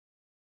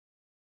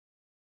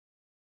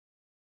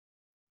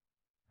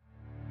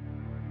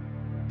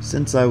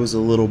Since I was a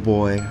little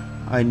boy,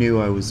 I knew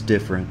I was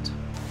different.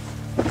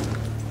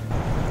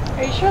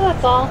 Are you sure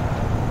that's all?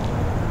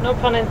 No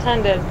pun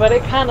intended, but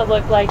it kind of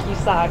looked like you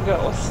saw a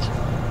ghost.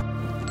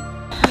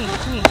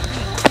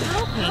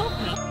 Help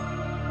me.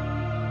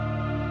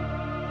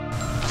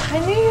 I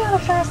knew you had a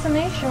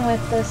fascination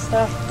with this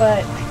stuff,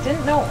 but I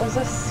didn't know it was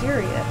this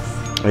serious.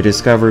 I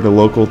discovered a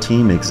local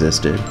team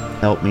existed,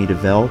 helped me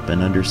develop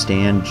and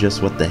understand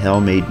just what the hell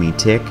made me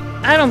tick.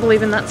 I don't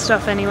believe in that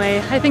stuff anyway.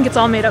 I think it's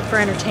all made up for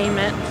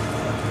entertainment.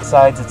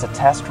 Besides, it's a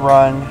test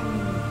run.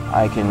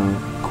 I can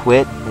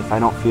quit if I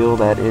don't feel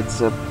that it's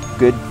a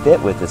good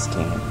fit with this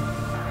team.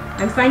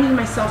 I'm finding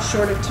myself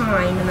short of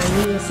time and I'm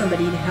needing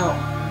somebody to help.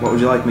 What would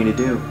you like me to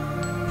do?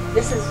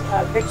 This is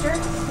Victor.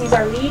 He's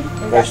our lead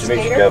investigator. Nice to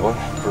meet you, Devlin.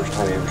 First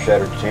time you ever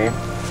shattered the team?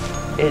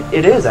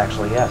 It is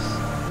actually, yes.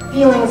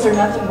 Feelings are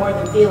nothing more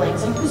than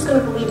feelings, and who's going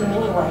to believe them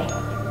anyway?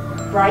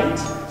 Right?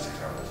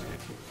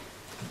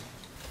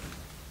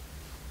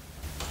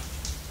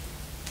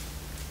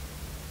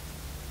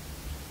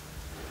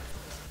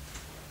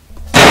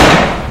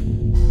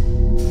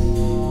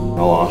 In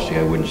all honesty,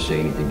 I wouldn't say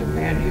anything to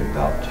Mandy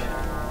about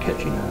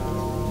catching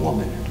a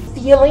woman.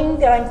 Feeling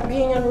that I'm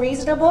being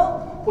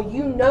unreasonable? Well,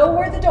 you know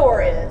where the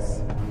door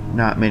is.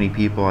 Not many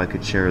people I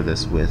could share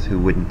this with who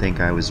wouldn't think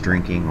I was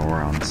drinking or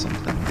on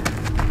something.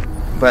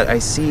 But I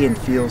see and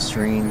feel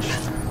strange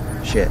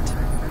shit.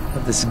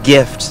 This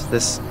gift,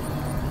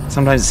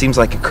 sometimes it seems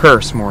like a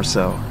curse more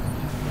so.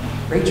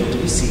 Rachel, do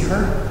you see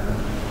her?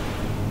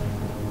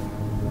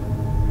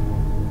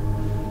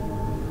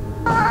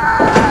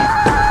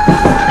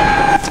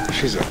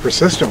 She's a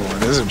persistent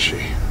one, isn't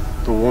she?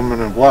 The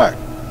woman in black.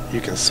 You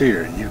can see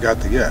her. You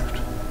got the gift.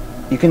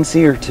 You can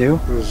see her too?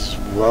 As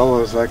well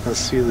as I can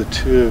see the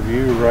two of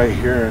you right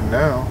here and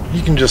now.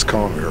 You can just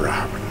call me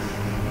Robin.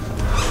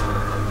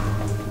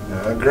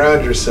 Now,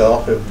 ground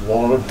yourself. It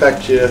won't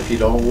affect you if you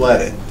don't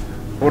let it.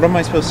 What am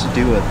I supposed to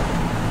do with it?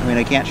 I mean,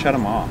 I can't shut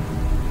him off.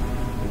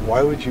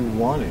 Why would you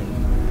want it?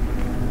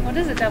 What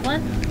is it,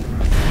 Devlin?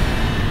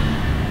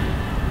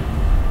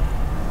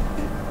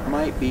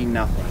 Might be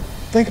nothing.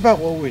 Think about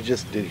what we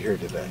just did here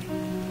today.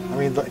 I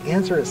mean, the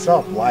answer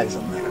itself lies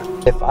in there.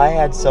 If I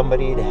had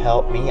somebody to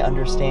help me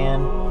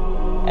understand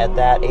at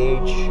that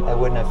age, I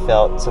wouldn't have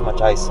felt so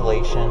much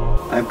isolation.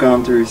 I've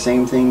gone through the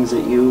same things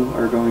that you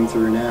are going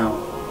through now.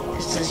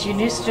 This is your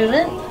new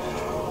student?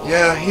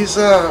 Yeah, he's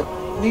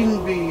needing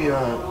to be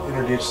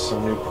introduced to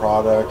some new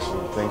products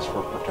and things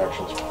for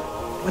protections.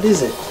 What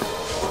is it?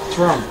 What's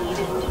wrong?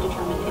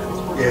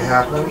 It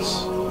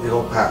happens.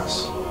 It'll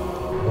pass.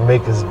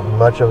 Make as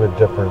much of a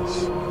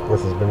difference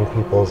with as many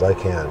people as I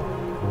can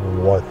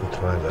with the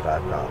time that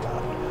I've got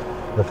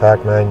left. In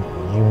fact, man,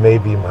 you may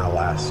be my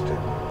last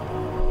student.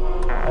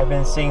 I've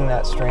been seeing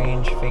that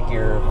strange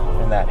figure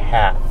in that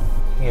hat.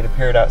 He had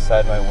appeared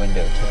outside my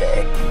window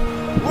today.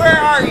 Where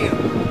are you?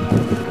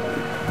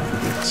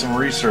 Some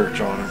research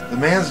on him. The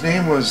man's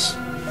name was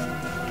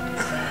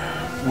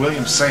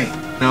William Saint.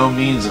 No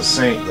means a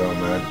saint, though,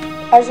 man.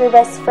 As your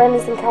best friend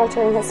is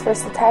encountering his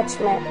first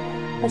attachment,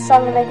 a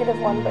strong and negative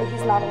one, but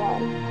he's not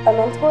alone. A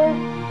mentor?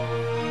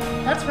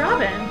 That's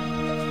Robin.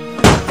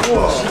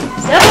 Whoa.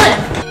 Devlin!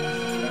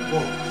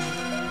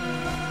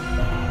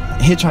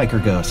 Hitchhiker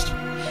ghost.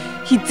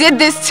 He did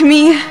this to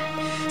me.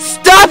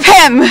 Stop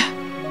him!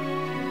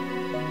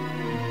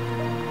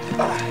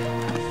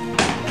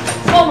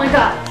 Oh my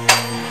god!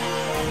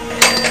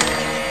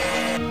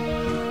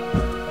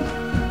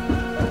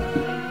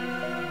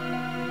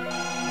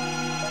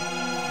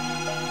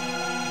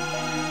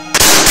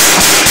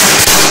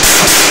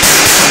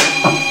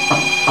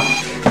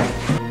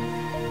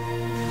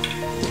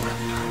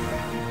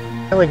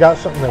 Finally got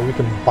something that we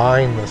can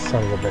bind this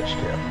son of a bitch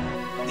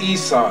to.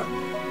 Esau.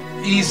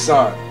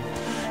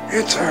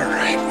 It's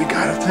alright. We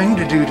got a thing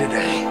to do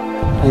today.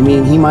 I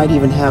mean, he might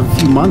even have a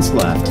few months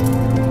left.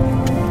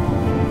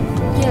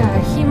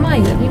 Yeah, he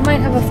might. He might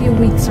have a few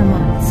weeks or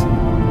months.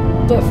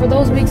 But for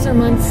those weeks or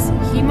months,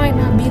 he might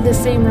not be the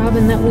same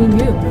Robin that we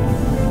knew.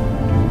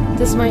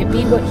 This might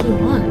be what he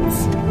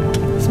wants.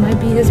 This might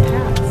be his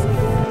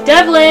path.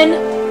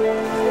 Devlin!